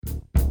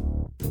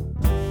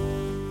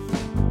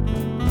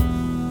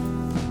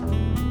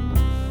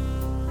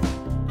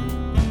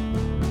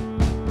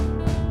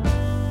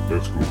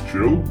let's go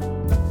chill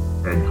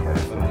and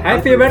have fun.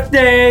 Happy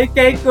birthday,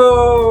 Keiko!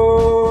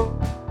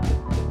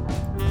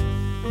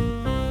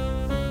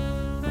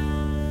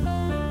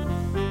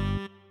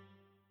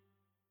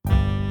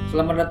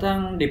 Selamat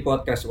datang di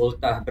podcast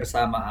Ultah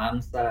bersama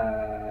Amsa.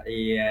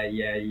 Iya.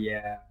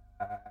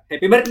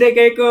 Happy birthday,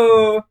 Keiko!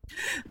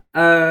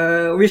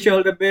 Wish you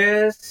all the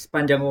best,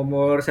 panjang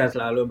umur, sehat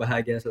selalu,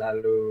 bahagia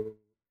selalu.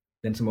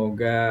 Dan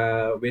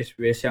semoga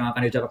wish-wish yang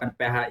akan diucapkan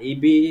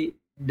PHIB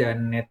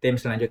dan netim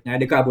selanjutnya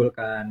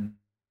dikabulkan.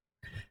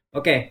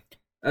 Oke.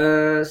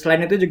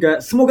 Selain itu juga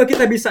semoga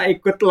kita bisa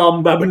ikut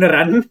lomba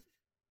beneran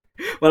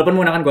walaupun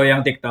menggunakan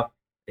goyang TikTok.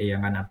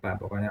 Iya nggak apa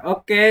pokoknya.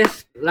 Oke,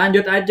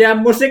 lanjut aja,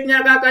 musiknya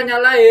kakak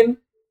nyalain.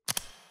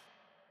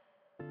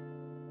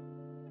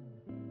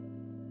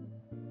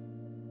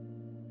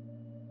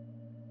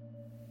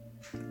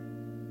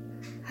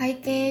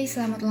 Hai Kay,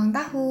 selamat ulang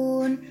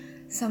tahun.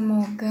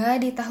 Semoga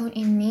di tahun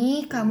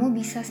ini kamu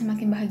bisa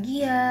semakin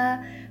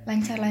bahagia,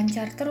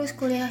 lancar-lancar terus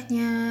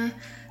kuliahnya.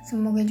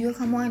 Semoga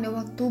juga kamu ada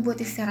waktu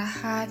buat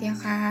istirahat, ya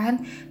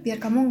kan?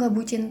 Biar kamu gak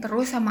bucin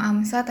terus sama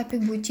Amsa,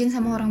 tapi bucin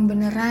sama orang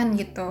beneran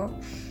gitu.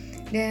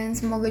 Dan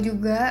semoga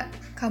juga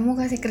kamu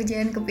kasih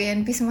kerjaan ke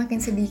PNP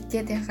semakin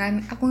sedikit, ya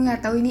kan? Aku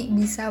gak tahu ini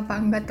bisa apa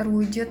enggak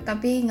terwujud,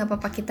 tapi gak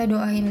apa-apa, kita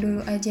doain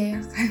dulu aja,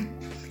 ya kan?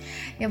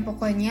 Ya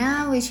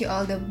pokoknya wish you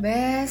all the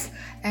best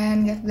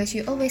and God bless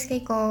you always,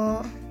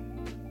 Keiko.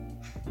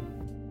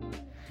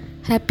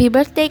 Happy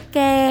birthday,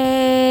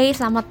 Kay.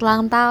 Selamat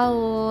ulang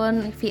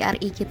tahun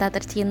VRI kita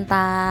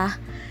tercinta.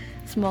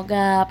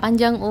 Semoga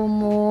panjang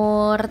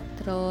umur,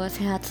 terus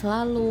sehat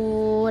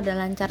selalu dan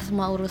lancar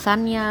semua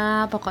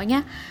urusannya.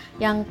 Pokoknya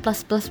yang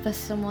plus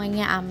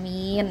semuanya,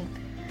 amin.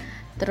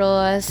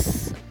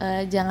 Terus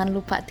jangan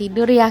lupa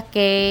tidur ya,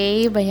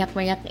 Kay.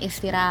 Banyak-banyak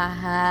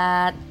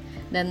istirahat.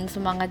 Dan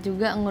semangat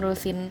juga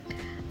ngurusin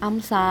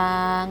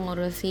Amsa,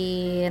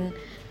 ngurusin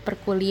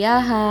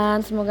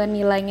perkuliahan. Semoga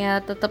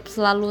nilainya tetap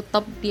selalu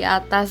top di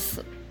atas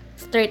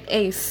straight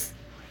A's.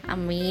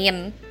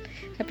 Amin.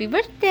 Happy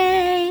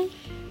birthday.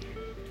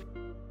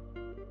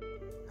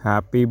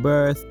 Happy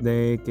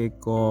birthday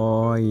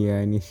Keiko.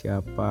 Ya ini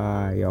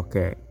siapa? Ya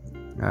oke.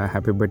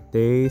 Happy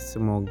birthday.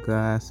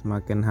 Semoga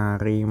semakin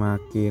hari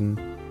makin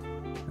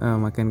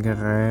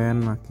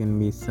keren, makin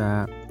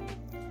bisa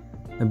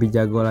lebih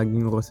jago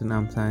lagi ngurusin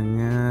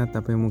Amsanya,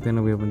 tapi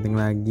mungkin lebih penting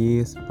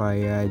lagi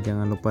supaya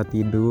jangan lupa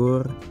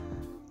tidur.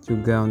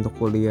 Juga untuk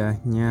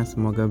kuliahnya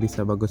semoga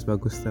bisa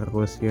bagus-bagus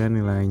terus ya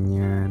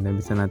nilainya dan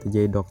bisa nanti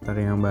jadi dokter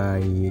yang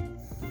baik.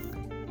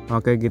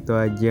 Oke gitu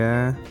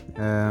aja.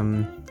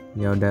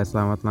 Ya udah,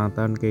 selamat ulang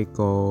tahun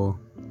Keiko.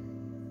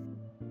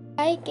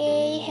 Hai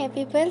Kay,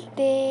 happy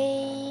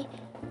birthday.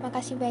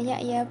 Makasih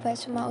banyak ya buat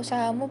semua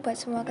usahamu, buat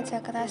semua kerja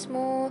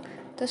kerasmu.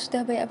 Terus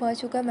sudah banyak banget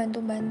juga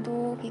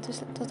bantu-bantu gitu,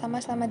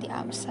 terutama selama di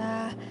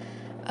Amsa.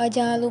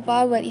 Jangan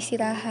lupa buat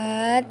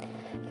istirahat,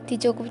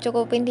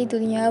 dicukup-cukupin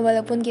tidurnya,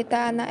 walaupun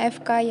kita anak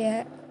FK ya,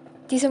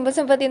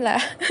 disempet-sempetin lah.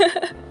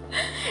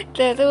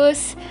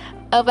 Terus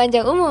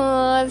panjang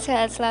umur,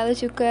 sehat selalu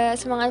juga,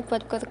 semangat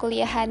buat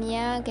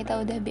perkuliahannya,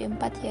 kita udah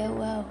B4 ya,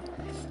 wow.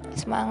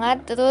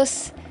 Semangat,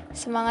 terus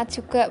semangat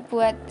juga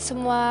buat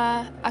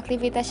semua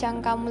aktivitas yang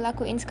kamu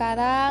lakuin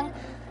sekarang.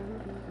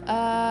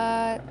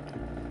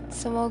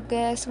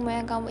 Semoga semua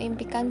yang kamu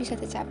impikan bisa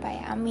tercapai.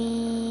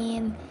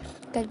 Amin.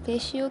 God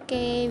bless you,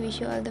 Kay.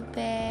 Wish you all the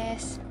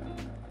best.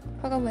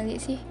 Kok kamu balik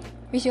sih?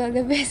 Wish you all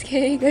the best,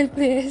 Kay. God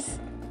bless.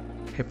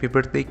 Happy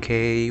birthday,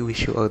 Kay.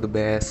 Wish you all the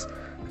best.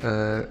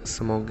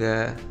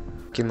 Semoga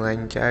makin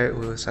lancar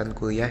urusan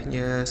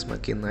kuliahnya,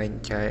 semakin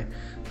lancar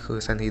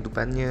urusan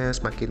hidupannya,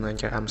 semakin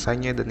lancar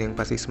Amsanya, dan yang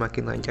pasti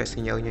semakin lancar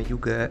sinyalnya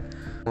juga.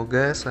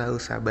 Semoga selalu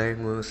sabar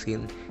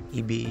ngurusin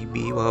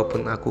ibi-ibi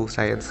walaupun aku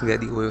sayang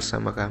gak diurus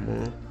sama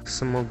kamu.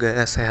 Semoga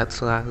sehat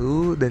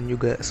selalu dan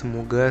juga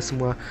semoga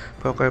semua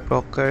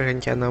proker-proker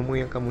rencanamu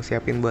yang kamu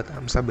siapin buat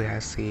Amsa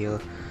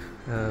berhasil.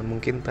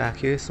 Mungkin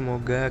terakhir,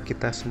 semoga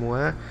kita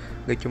semua,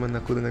 gak cuma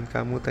aku dengan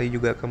kamu, tapi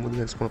juga kamu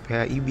dengan semua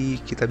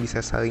PHIB, kita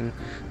bisa saling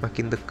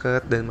makin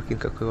dekat dan makin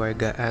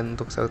kekeluargaan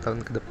untuk 1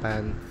 tahun ke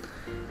depan.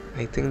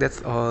 I think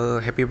that's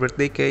all. Happy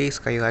birthday, Kay.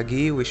 Sekali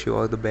lagi, wish you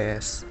all the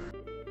best.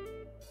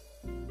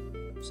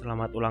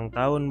 Selamat ulang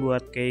tahun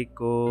buat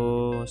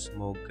Keiko.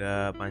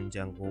 Semoga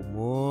panjang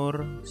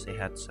umur,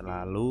 sehat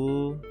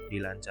selalu,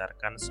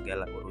 dilancarkan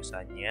segala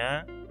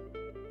urusannya,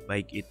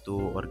 baik itu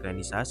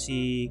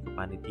organisasi,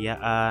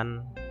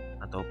 kepanitiaan,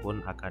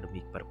 ataupun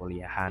akademik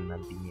perkuliahan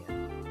nantinya.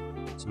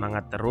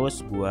 Semangat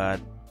terus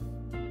buat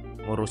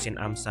ngurusin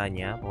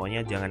Amsanya,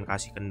 pokoknya jangan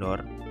kasih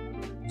kendor.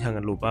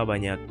 Jangan lupa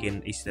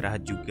banyakin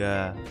istirahat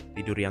juga,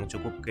 tidur yang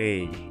cukup,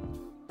 Kay.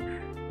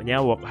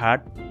 Pokoknya work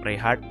hard, pray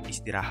hard,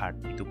 istirahat,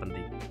 itu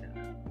penting.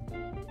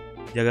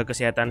 Jaga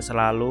kesehatan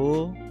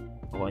selalu,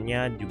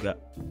 pokoknya juga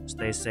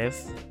stay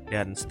safe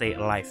dan stay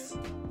alive.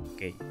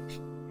 Oke.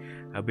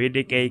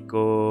 HBD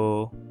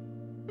Keiko.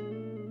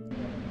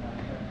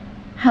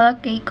 Halo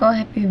Keiko,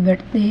 happy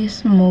birthday.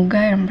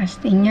 Semoga yang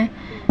pastinya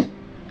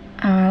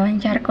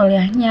lancar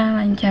kuliahnya,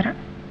 lancar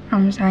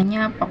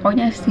Amsanya.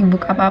 Pokoknya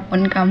sibuk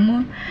apapun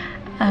kamu,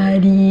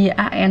 di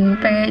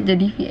ANP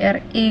jadi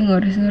VRI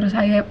ngurus-ngurus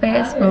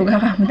HYP. Semoga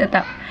kamu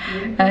tetap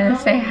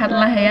sehat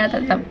lah ya,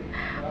 tetap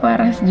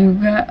waras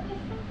juga.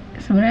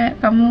 Sebenarnya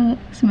kamu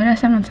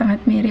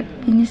sangat-sangat mirip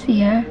ini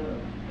sih ya,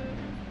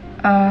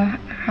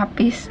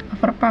 Hafiz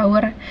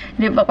Overpower.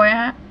 Jadi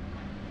pokoknya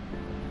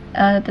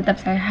tetap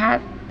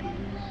sehat.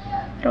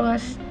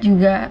 Terus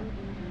juga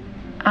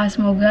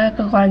semoga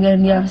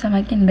kekeluargaan di AMSA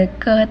makin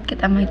deket,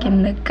 kita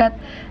makin dekat.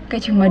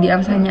 Gak cuma di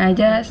AMSA-nya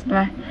aja,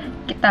 setelah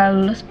kita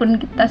lulus pun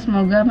kita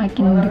semoga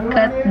makin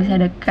dekat, bisa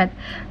dekat.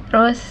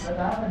 Terus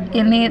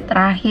ini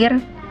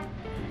terakhir,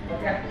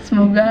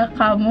 semoga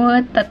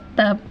kamu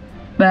tetap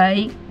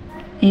baik.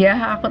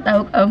 Iya, aku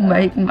tahu kamu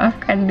baik.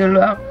 Maafkan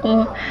dulu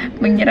aku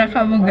mengira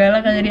kamu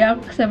galak, jadi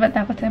aku sempat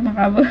takut sama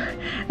kamu.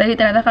 Tapi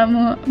ternyata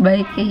kamu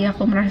baik ya,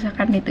 aku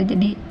merasakan itu.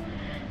 Jadi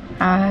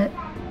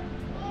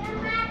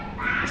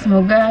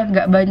semoga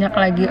nggak banyak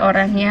lagi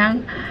orang yang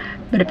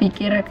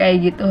berpikir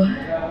kayak gitu.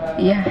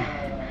 Iya.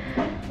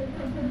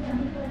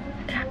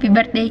 Happy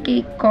birthday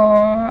Keiko.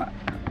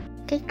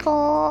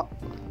 Keiko,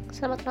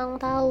 selamat ulang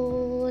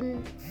tahun.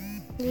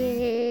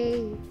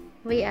 Yeay.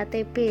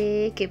 WATP,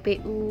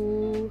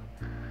 GPU.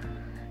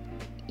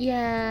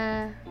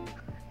 Ya,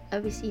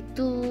 habis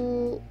itu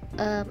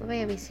apa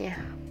ya habisnya?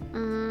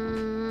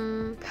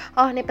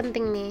 Oh, ini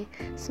penting nih.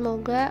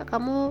 Semoga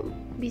kamu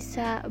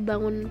bisa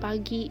bangun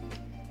pagi.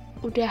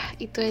 Udah,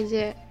 itu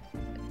aja.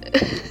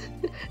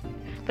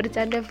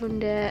 Bercanda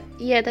bunda.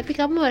 Iya, tapi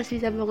kamu harus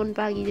bisa bangun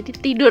pagi. Jadi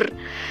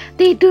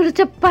tidur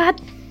cepat.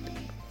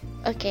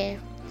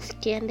 Oke,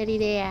 sekian dari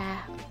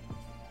Dea.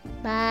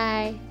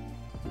 Bye.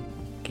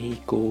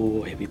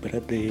 Keiko, happy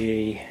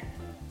birthday.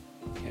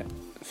 Ya,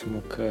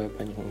 semoga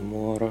panjang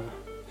umur,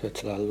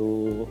 sehat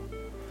selalu,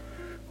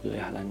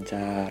 kuliah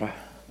lancar,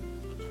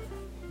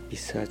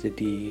 bisa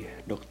jadi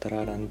dokter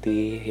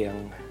nanti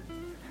yang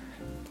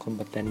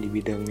kompeten di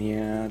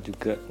bidangnya,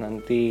 juga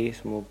nanti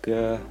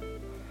semoga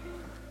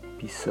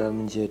bisa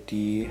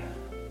menjadi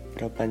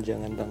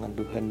perpanjangan tangan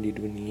Tuhan di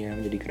dunia,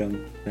 menjadi terang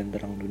dan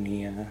terang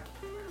dunia.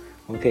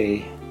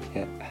 Oke,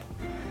 ya.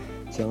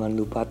 Jangan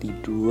lupa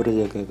tidur,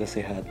 jaga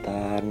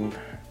kesehatan,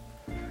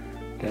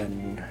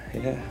 dan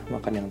ya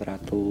makan yang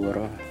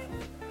teratur,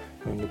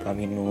 jangan lupa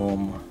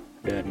minum,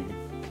 dan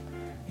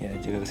ya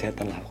jaga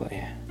kesehatan lah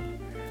pokoknya.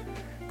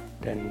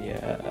 Dan ya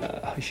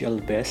wish you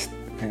all the best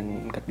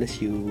and God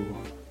bless you.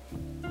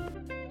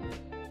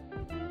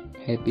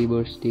 Happy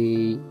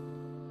birthday,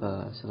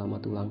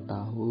 selamat ulang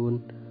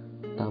tahun,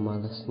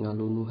 tamales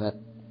ngalunuhat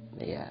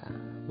ya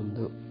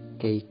untuk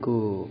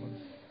Keiko,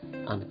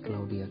 Aunt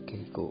Claudia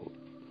Keiko.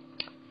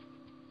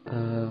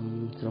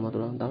 Selamat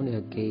ulang tahun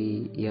ya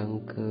Kei,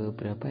 yang ke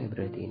berapa ya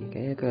berarti ini?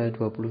 Kayaknya ke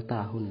 20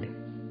 tahun deh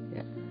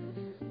ya.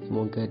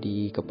 Semoga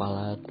di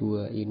kepala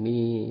 2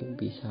 ini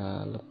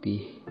bisa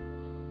lebih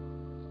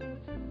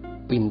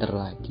pinter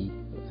lagi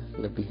ya,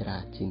 lebih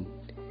rajin,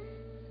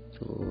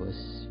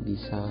 terus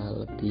bisa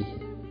lebih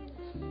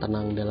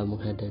tenang dalam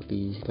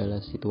menghadapi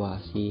segala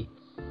situasi,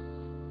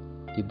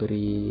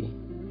 diberi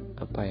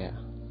apa ya,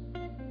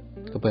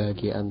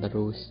 kebahagiaan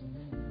terus,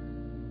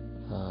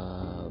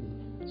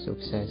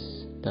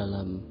 sukses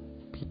dalam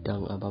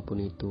bidang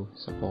apapun itu,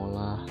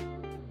 sekolah,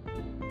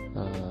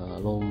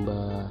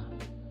 lomba,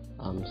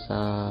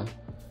 AMSA,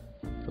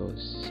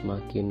 terus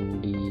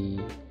semakin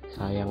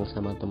disayang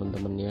sama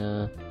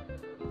teman-temannya,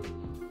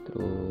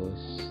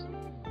 terus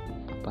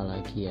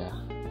apalagi ya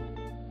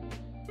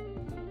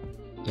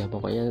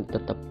pokoknya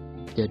tetap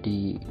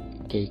jadi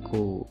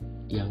Keiko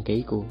yang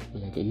Keiko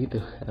ya, kayak gitu.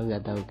 Aku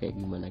nggak tahu kayak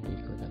gimana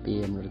Keiko, tapi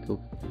ya menurutku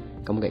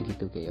kamu kayak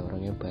gitu, kayak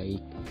orangnya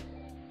baik,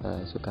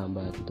 suka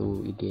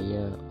bantu,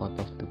 idenya out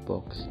of the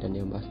box, dan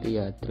yang pasti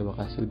ya terima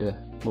kasih udah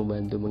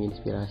membantu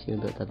menginspirasi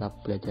untuk tetap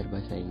belajar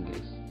bahasa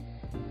Inggris.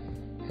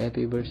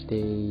 Happy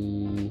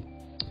birthday.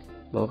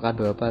 Mau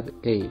kado apa?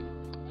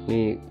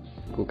 Ini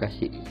ku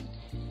kasih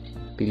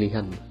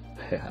pilihan.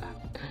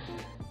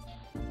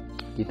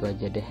 Gitu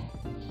aja deh.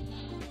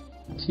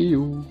 See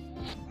you.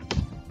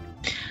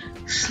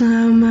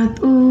 Selamat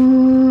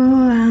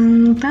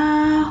ulang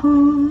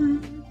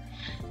tahun.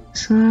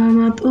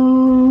 Selamat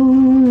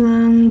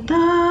ulang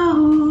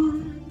tahun.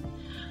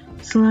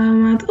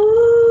 Selamat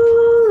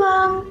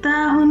ulang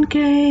tahun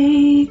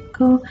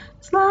Keiko.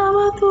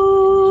 Selamat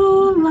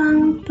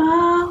ulang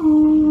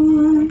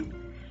tahun.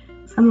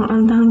 Selamat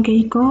ulang tahun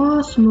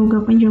Keiko.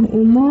 Semoga panjang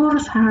umur,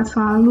 sehat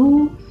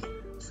selalu,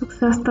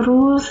 sukses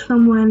terus,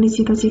 semua yang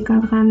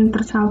dicita-citakan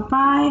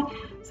tercapai.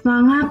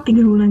 Semangat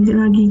 3 bulan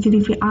lagi jadi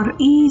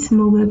VRI.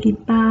 Semoga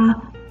kita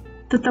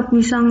tetap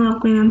bisa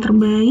ngelakuin yang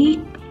terbaik,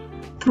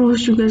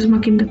 terus juga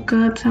semakin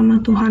dekat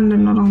sama Tuhan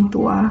dan orang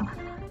tua.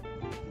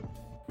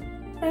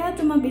 Saya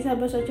cuma bisa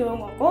bahasa Jawa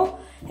ngoko.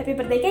 Happy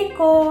birthday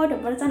Keiko,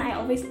 the person I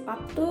always look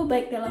up to,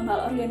 baik dalam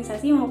hal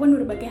organisasi maupun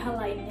berbagai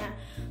hal lainnya.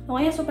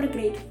 Pokoknya super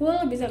grateful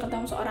bisa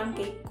ketemu seorang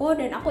Keiko,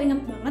 dan aku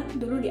ingat banget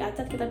dulu di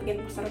Acat kita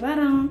bikin poster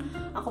bareng.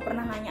 Aku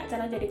pernah nanya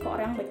cara jadi ke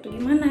orang baik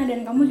itu gimana,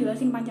 dan kamu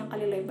jelasin panjang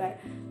kali lebar.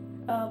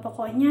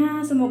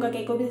 Pokoknya semoga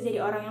Keiko bisa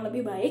jadi orang yang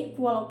lebih baik,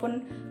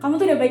 walaupun kamu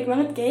tuh udah baik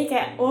banget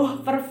kayak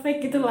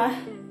perfect gitulah.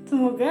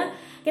 Semoga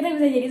kita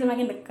bisa jadi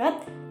semakin dekat.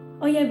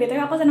 Oh iya, BTW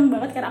aku seneng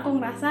banget karena aku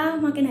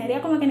ngerasa makin hari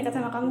aku makin dekat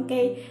sama kamu,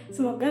 Kay.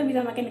 Semoga bisa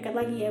makin dekat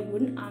lagi ya,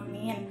 Bun.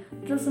 Amin.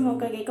 Terus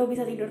semoga Keiko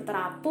bisa tidur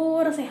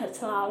teratur, sehat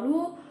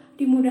selalu,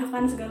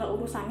 dimudahkan segala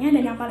urusannya,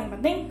 dan yang paling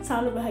penting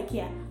selalu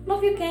bahagia.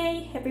 Love you,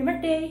 Kay. Happy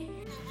birthday.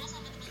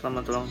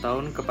 Selamat ulang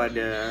tahun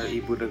kepada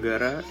Ibu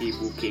Negara,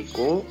 Ibu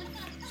Keiko.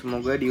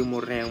 Semoga di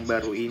umurnya yang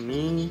baru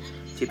ini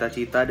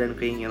cita-cita dan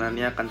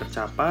keinginannya akan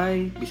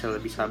tercapai, bisa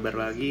lebih sabar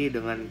lagi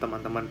dengan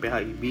teman-teman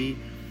PHIB,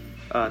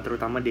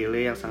 terutama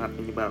Dele yang sangat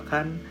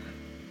menyebalkan.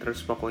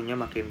 Terus pokoknya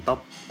makin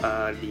top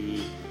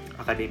di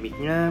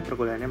akademiknya,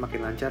 perkuliahannya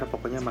makin lancar,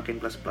 pokoknya makin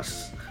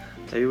plus-plus.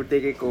 Happy birthday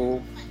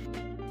Keiko.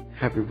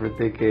 Happy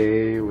birthday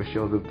Kay, wish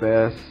you all the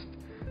best.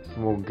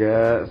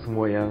 Semoga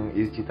semua yang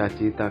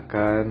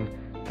cita-citakan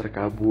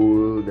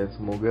terkabul, dan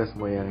semoga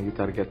semua yang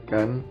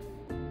ditargetkan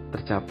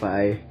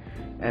tercapai.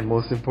 And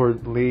most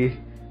importantly,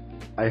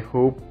 I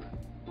hope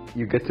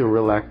you get to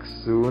relax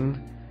soon.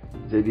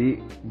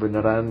 Jadi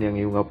beneran yang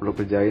ibu gak perlu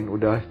kerjain,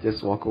 udah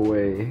just walk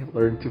away,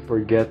 learn to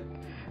forget.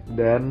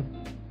 Dan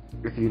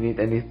if you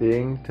need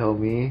anything, tell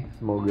me,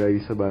 semoga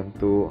bisa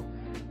bantu.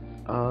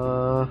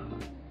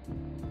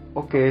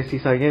 Oke,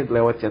 sisanya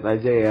lewat chat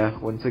aja ya.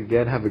 Once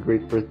again, have a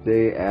great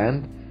birthday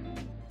and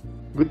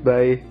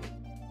goodbye.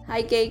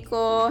 Hai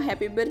Keiko,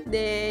 happy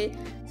birthday.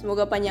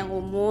 Semoga panjang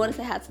umur,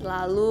 sehat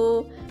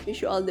selalu.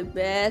 Wish you all the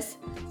best.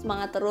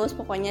 Semangat terus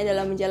pokoknya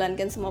dalam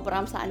menjalankan semua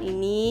peramsaan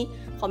ini.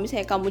 Kalau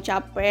misalnya kamu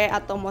capek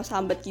atau mau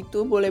sambat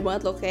gitu, boleh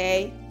banget loh,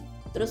 Kay.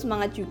 Terus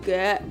semangat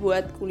juga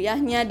buat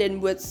kuliahnya dan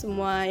buat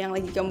semua yang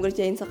lagi kamu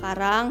kerjain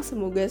sekarang.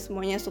 Semoga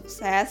semuanya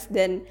sukses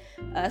dan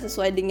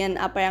sesuai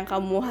dengan apa yang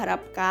kamu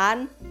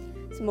harapkan.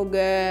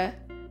 Semoga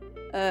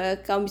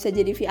kamu bisa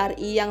jadi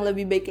VRI yang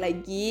lebih baik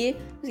lagi.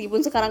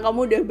 Meskipun sekarang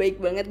kamu udah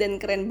baik banget dan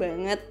keren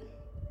banget.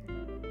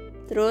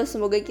 Terus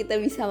semoga kita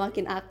bisa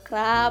makin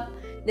akrab.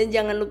 Dan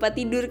jangan lupa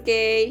tidur,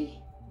 Kay.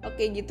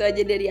 Oke, gitu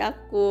aja dari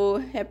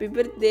aku. Happy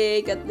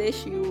birthday, God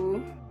bless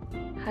you.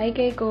 Hai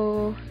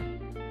Keiko,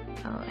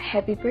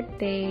 happy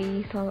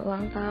birthday, selamat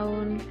ulang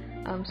tahun.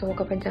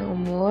 Semoga panjang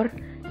umur,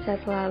 sehat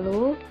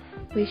selalu.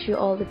 Wish you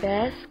all the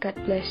best, God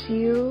bless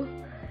you.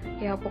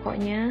 Ya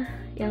pokoknya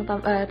yang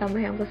tambah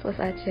yang plus-plus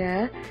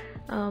aja.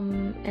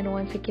 And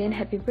once again,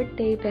 happy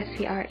birthday, best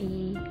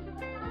VRE.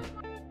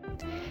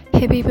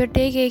 Happy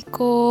birthday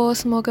Keiko,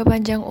 semoga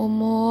panjang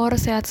umur,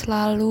 sehat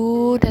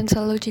selalu, dan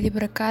selalu jadi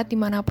berkat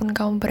dimanapun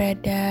kamu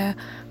berada.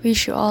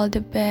 Wish you all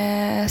the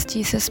best,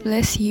 Jesus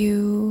bless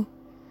you.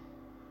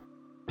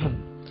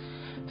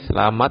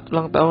 Selamat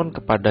ulang tahun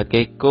kepada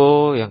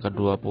Keiko yang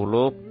ke-20.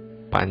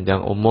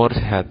 Panjang umur,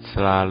 sehat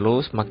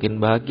selalu, semakin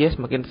bahagia,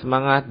 semakin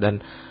semangat, dan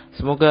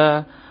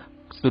semoga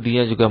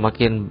studinya juga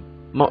makin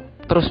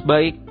terus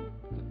baik.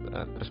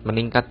 Terus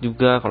meningkat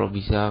juga kalau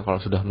bisa, kalau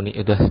sudah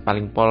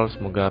paling pol,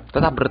 semoga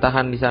tetap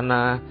bertahan di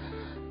sana.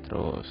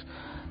 Terus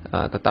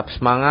tetap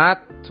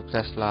semangat,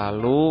 sukses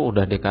selalu.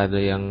 Udah dekade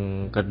yang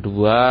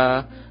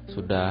kedua,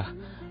 sudah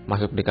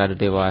masuk dekade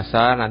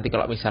dewasa. Nanti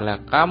kalau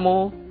misalnya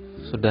kamu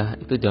sudah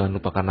itu, jangan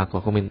lupakan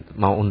aku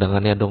mau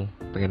undangannya dong,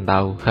 pengen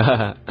tahu.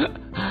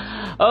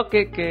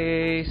 Oke,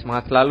 Kay,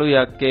 semangat selalu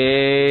ya,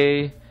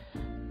 Kay.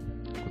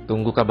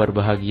 Tunggu kabar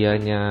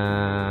bahagianya.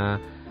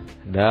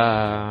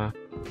 Dah.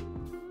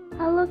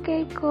 Halo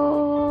Keiko,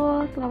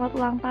 selamat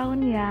ulang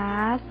tahun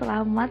ya.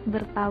 Selamat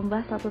bertambah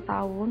 1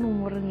 tahun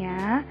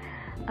umurnya.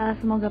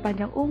 Semoga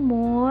panjang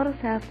umur,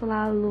 sehat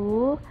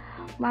selalu,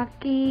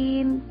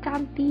 makin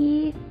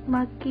cantik,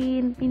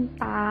 makin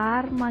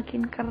pintar,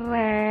 makin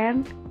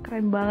keren.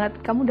 Keren banget,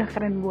 kamu udah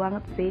keren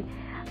banget sih.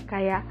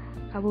 Kayak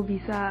kamu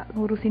bisa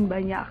ngurusin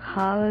banyak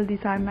hal di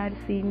sana di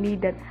sini,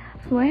 dan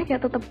semuanya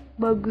kayak tetap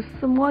bagus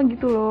semua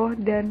gitu loh,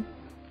 dan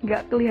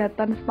nggak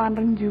kelihatan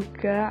sepaneng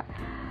juga.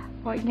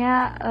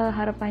 Pokoknya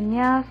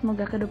harapannya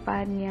semoga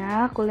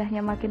kedepannya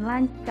kuliahnya makin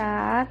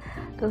lancar,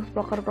 terus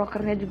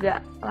proker-prokernya juga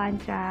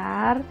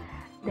lancar,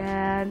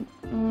 dan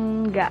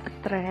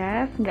nggak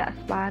stres, nggak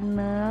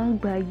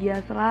sepaneng, bahagia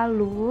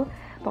selalu.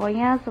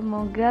 Pokoknya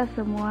semoga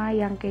semua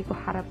yang Keiko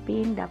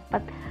harapin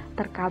dapat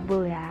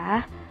terkabul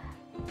ya.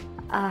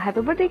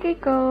 Happy birthday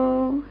Keiko.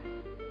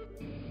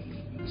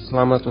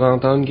 Selamat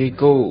ulang tahun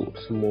Keiko.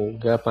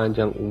 Semoga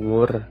panjang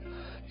umur,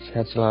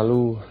 sehat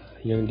selalu,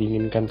 yang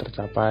diinginkan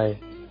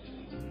tercapai.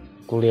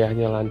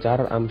 Kuliahnya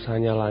lancar,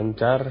 amsanya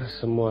lancar,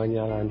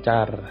 semuanya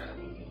lancar.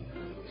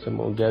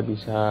 Semoga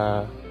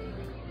bisa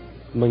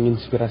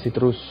menginspirasi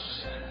terus.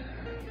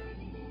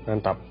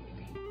 Mantap.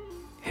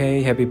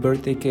 Hey, happy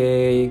birthday,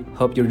 Kay.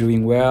 Hope you're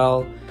doing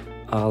well.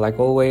 Like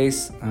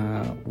always,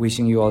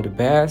 wishing you all the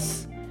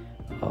best.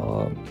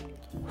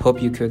 Hope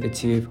you could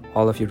achieve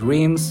all of your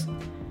dreams.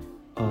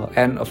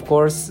 And of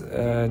course,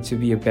 to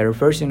be a better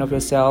version of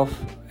yourself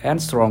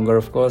and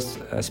stronger, of course,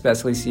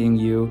 especially seeing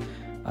you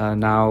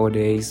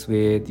nowadays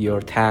with your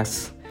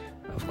tasks.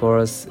 Of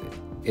course,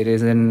 it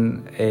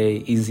isn't a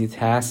easy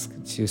task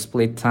to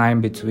split time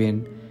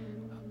between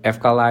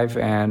FK life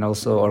and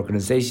also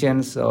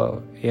organization.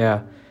 So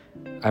yeah,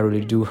 I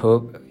really do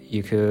hope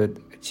you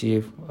could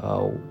achieve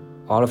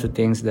all of the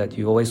things that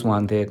you always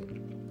wanted.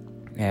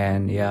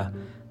 And yeah,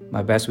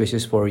 my best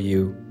wishes for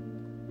you.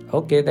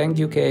 Okay, thank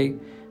you, Kay.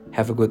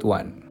 Have a good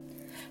one.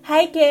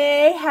 Hai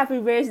Kay,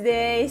 happy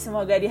birthday.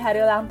 Semoga di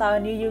hari ulang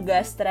tahun you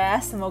gak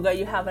stress. Semoga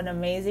you have an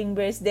amazing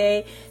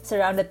birthday,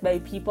 surrounded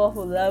by people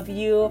who love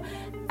you.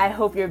 I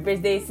hope your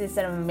birthday is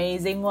an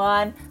amazing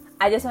one.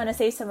 I just wanna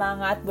say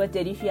semangat buat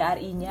jadi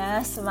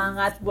VRI-nya,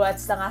 semangat buat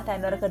setengah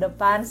tenor ke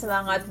depan,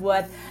 semangat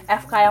buat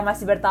FK yang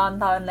masih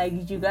bertahun-tahun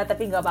lagi juga,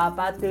 tapi gak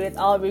apa-apa, through it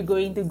all, we're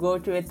going to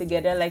go through it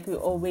together like we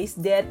always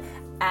did.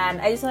 And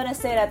I just wanna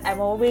say that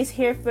I'm always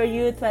here for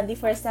you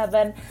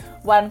 24/7,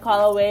 one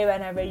call away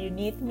whenever you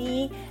need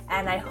me.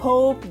 And I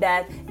hope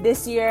that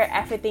this year,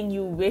 everything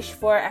you wish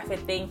for,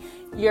 everything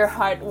your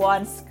heart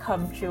wants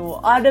come true.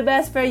 All the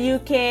best for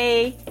you,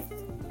 Kay!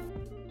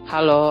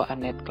 Halo,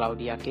 Annette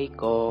Claudia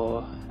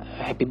Keiko.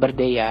 Happy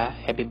birthday ya,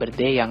 happy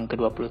birthday yang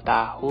ke-20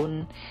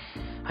 tahun.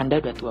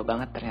 Anda udah tua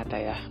banget ternyata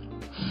ya.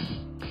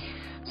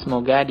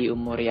 Semoga di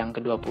umur yang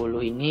ke-20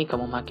 ini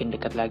kamu makin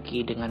dekat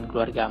lagi dengan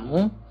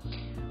keluargamu,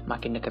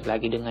 makin dekat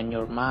lagi dengan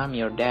your mom,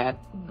 your dad,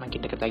 makin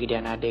dekat lagi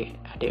dengan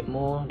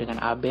adikmu, dengan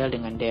Abel,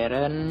 dengan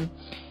Darren.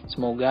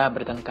 Semoga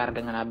bertengkar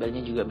dengan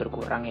Abelnya juga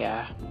berkurang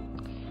ya.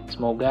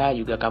 Semoga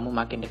juga kamu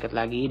makin dekat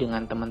lagi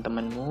dengan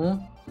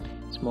teman-temanmu.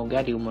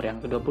 Semoga di umur yang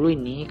ke-20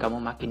 ini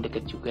kamu makin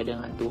dekat juga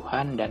dengan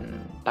Tuhan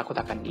dan takut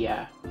akan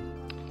Dia.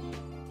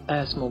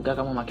 Semoga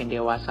kamu makin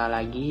dewasa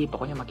lagi,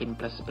 pokoknya makin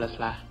plus-plus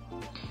lah.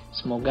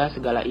 Semoga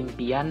segala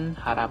impian,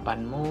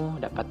 harapanmu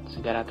dapat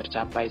segera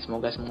tercapai.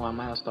 Semoga semua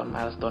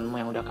milestone-milestonemu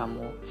yang udah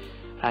kamu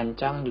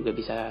rancang juga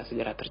bisa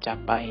segera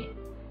tercapai.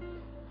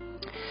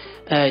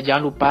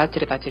 Jangan lupa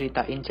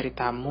ceritain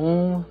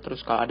ceritamu.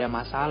 Terus kalau ada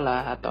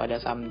masalah atau ada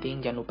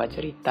something, jangan lupa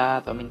cerita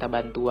atau minta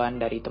bantuan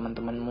dari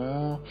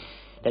teman-temanmu,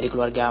 dari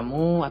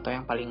keluargamu, atau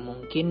yang paling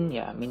mungkin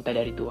ya minta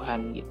dari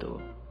Tuhan gitu.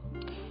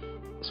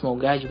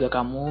 Semoga juga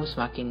kamu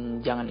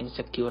semakin jangan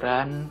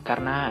insecurean,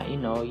 karena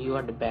you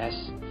are the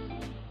best.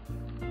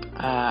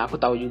 Aku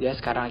tahu juga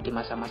sekarang lagi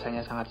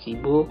masa-masanya sangat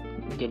sibuk,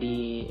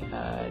 jadi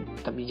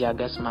tetap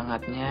dijaga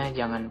semangatnya,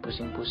 jangan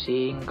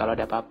pusing-pusing. Kalau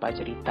ada apa-apa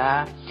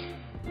cerita.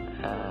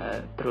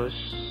 Terus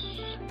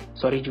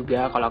sorry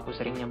juga kalau aku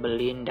sering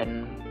nyebelin dan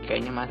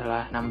kayaknya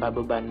masalah nambah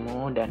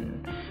bebanmu,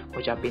 dan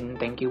ucapin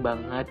thank you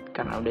banget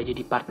karena udah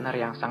jadi partner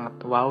yang sangat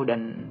wow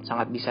dan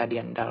sangat bisa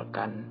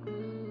diandalkan.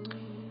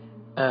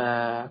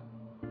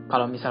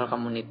 Kalau misal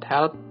kamu need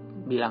help,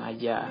 bilang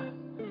aja.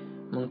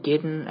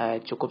 Mungkin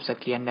cukup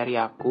sekian dari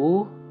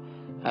aku.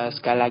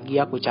 Sekali lagi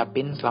aku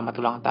ucapin selamat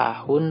ulang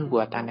tahun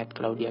buat Annette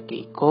Claudia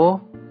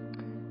Keiko.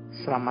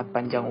 Selamat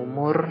panjang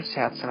umur,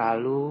 sehat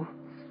selalu,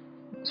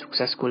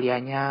 sukses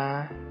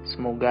kuliahnya.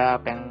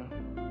 Semoga apa yang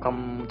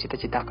kamu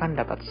cita-citakan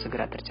dapat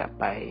segera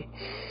tercapai.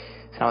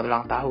 Selamat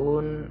ulang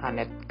tahun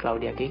Annette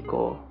Claudia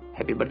Keiko.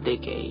 Happy birthday,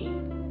 Kay.